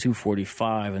at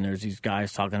 2:45 and there's these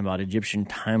guys talking about Egyptian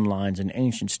timelines and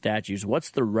ancient statues?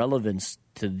 What's the relevance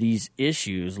to these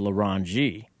issues, LaRon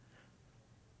G?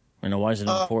 Why is it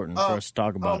important for us to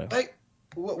talk about it?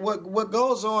 What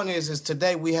goes on is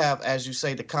today we have, as you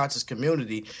say, the conscious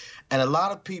community, and a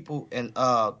lot of people in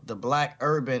the black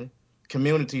urban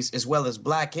communities, as well as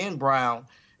black and brown,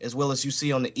 as well as you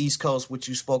see on the East Coast, which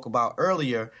you spoke about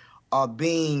earlier, are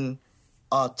being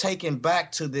taken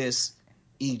back to this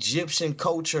Egyptian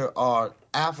culture or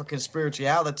African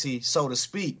spirituality, so to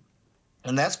speak.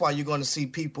 And that's why you're going to see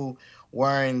people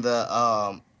wearing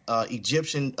the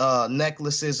Egyptian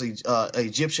necklaces,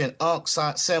 Egyptian Ankh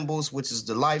symbols, which is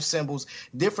the life symbols,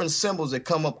 different symbols that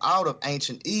come up out of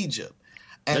ancient Egypt.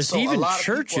 And There's so even a lot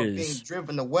churches of people are being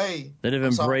driven away that have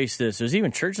embraced this. There's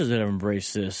even churches that have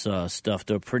embraced this stuff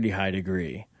to a pretty high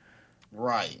degree.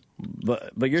 Right.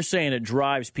 But you're saying it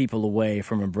drives people away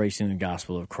from embracing the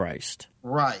gospel of Christ.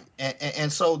 Right.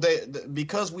 And so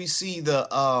because we see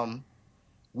that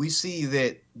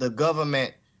the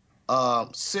government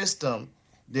system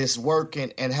that's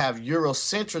working and have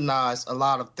Eurocentrized a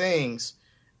lot of things,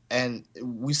 and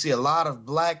we see a lot of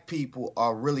black people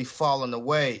are really falling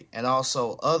away, and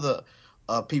also other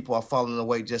people are falling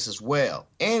away just as well.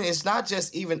 And it's not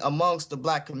just even amongst the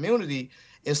black community.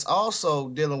 It's also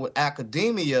dealing with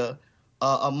academia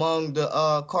among the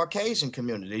Caucasian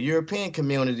community. The European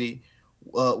community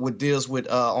deals with,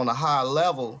 on a higher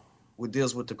level,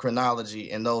 deals with the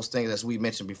chronology and those things as we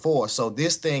mentioned before. So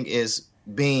this thing is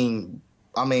being...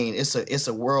 it's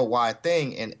a worldwide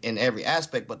thing in every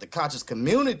aspect, but the conscious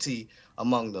community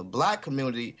among the black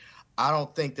community, I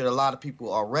don't think that a lot of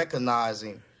people are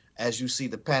recognizing, as you see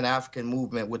the Pan-African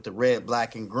movement with the red,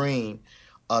 black, and green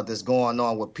that's going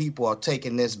on, where people are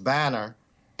taking this banner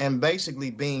and basically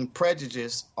being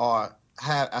prejudiced or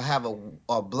have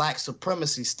a black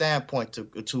supremacy standpoint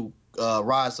to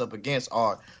rise up against,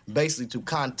 or basically to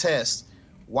contest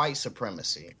white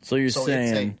supremacy. So you're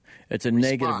saying it's a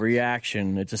negative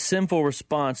reaction. It's a sinful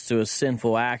response to a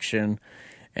sinful action,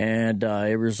 and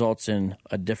it results in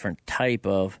a different type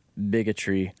of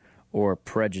bigotry or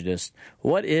prejudice.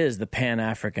 What is the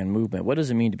Pan-African movement? What does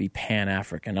it mean to be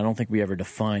Pan-African? I don't think we ever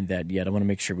defined that yet. I want to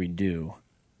make sure we do.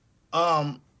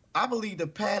 I believe the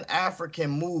Pan-African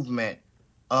movement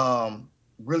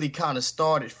really kind of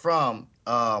started from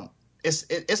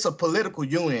it's a political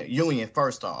union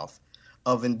first off,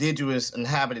 of indigenous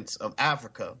inhabitants of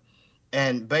Africa.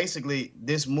 And basically,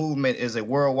 this movement is a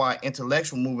worldwide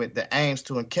intellectual movement that aims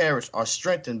to encourage or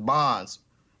strengthen bonds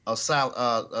of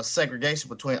segregation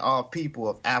between all people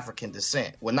of African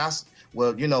descent. For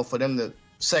them to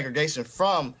segregation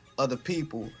from other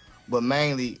people, but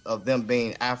mainly of them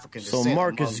being African descent. So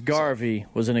Marcus Garvey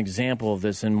was an example of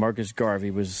this, and Marcus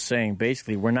Garvey was saying,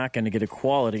 basically, we're not going to get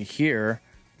equality here.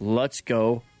 Let's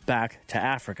go back to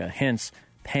Africa, hence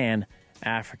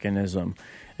Pan-Africanism.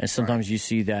 And sometimes you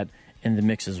see that in the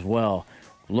mix as well.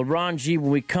 LaRon G.,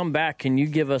 when we come back, can you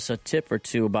give us a tip or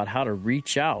two about how to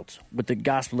reach out with the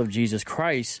gospel of Jesus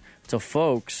Christ to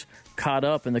folks caught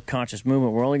up in the conscious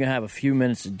movement? We're only going to have a few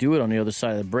minutes to do it on the other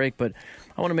side of the break, but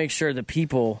I want to make sure that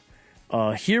people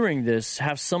hearing this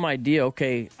have some idea,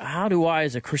 okay, how do I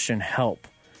as a Christian help?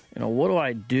 What do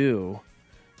I do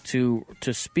to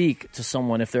speak to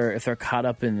someone if they're caught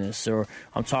up in this, or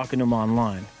I'm talking to them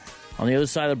online? On the other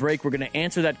side of the break, we're going to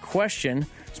answer that question,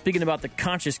 speaking about the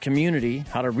conscious community,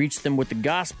 how to reach them with the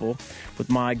gospel, with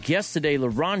my guest today,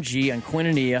 LaRon G. on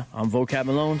Koinonia. I'm Vocab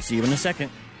Malone. See you in a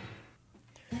second.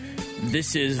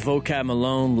 This is Vocab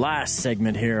Malone, last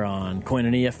segment here on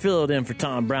Koinonia. Fill it in for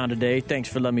Tom Brown today. Thanks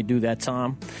for letting me do that,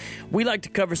 Tom. We like to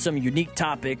cover some unique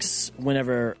topics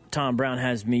whenever Tom Brown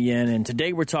has me in, and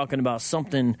today we're talking about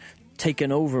something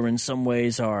taken over in some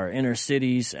ways our inner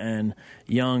cities and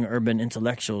young urban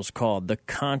intellectuals called the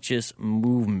conscious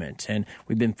movement. And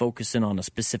we've been focusing on a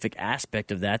specific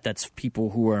aspect of that. That's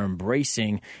people who are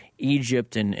embracing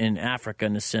Egypt and Africa,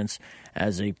 in a sense,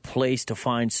 as a place to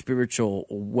find spiritual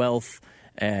wealth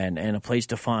and a place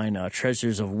to find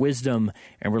treasures of wisdom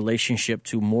in relationship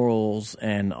to morals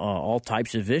and all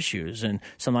types of issues. And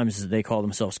sometimes they call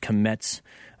themselves Kemets,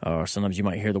 or sometimes you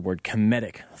might hear the word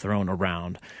Kemetic thrown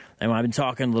around. And I've been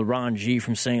talking to LeBron G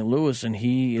from St. Louis, and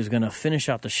he is going to finish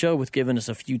out the show with giving us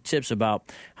a few tips about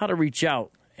how to reach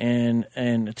out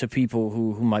and to people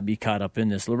who might be caught up in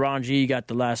this. LeBron G, you got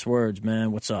the last words,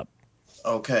 man. What's up?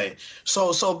 Okay.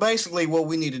 So basically what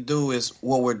we need to do is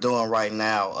what we're doing right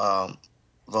now,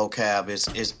 Vocab,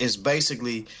 is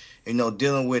basically,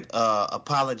 dealing with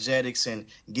apologetics and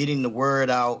getting the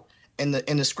word out. And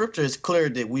the scripture is clear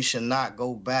that we should not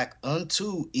go back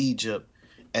unto Egypt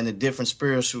and the different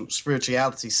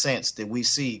spirituality sense that we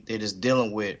see that is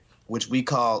dealing with, which we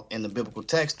call in the biblical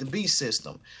text the beast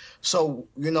system. So,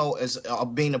 as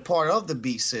being a part of the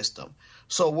beast system.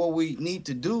 So what we need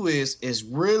to do is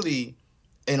really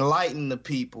enlighten the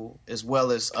people, as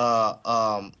well as,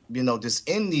 just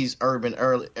in these urban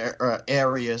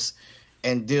areas,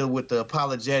 and deal with the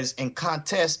apologetics and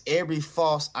contest every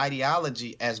false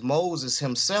ideology, as Moses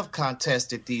himself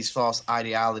contested these false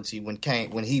ideology when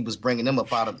he was bringing them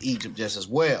up out of Egypt just as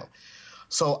well.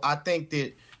 So I think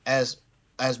that as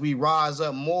we rise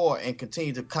up more and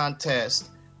continue to contest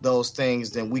those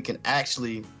things, then we can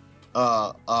actually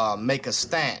make a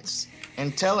stance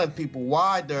and telling people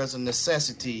why there's a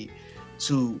necessity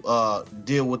to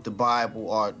deal with the Bible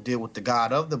or deal with the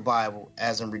God of the Bible,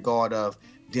 as in regard of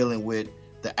dealing with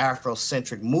the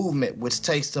Afrocentric movement, which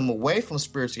takes them away from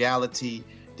spirituality,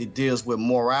 that deals with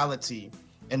morality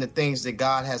and the things that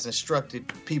God has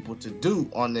instructed people to do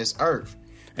on this earth.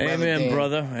 Amen,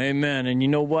 brother. Amen. And you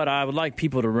know what? I would like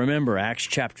people to remember Acts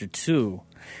chapter 2,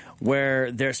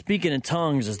 where they're speaking in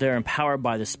tongues as they're empowered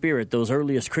by the Spirit, those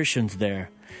earliest Christians there.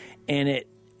 And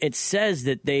it says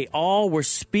that they all were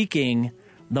speaking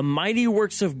the mighty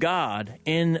works of God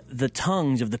in the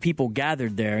tongues of the people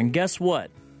gathered there. And guess what?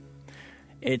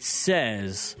 It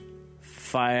says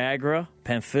Phrygia,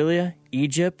 Pamphylia,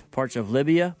 Egypt, parts of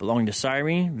Libya belonging to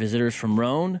Cyrene, visitors from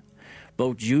Rome,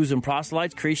 both Jews and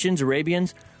proselytes, Cretians,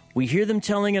 Arabians. We hear them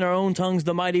telling in our own tongues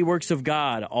the mighty works of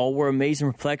God. All were amazed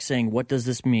and perplexed, saying, what does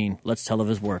this mean? Let's tell of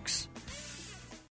his works.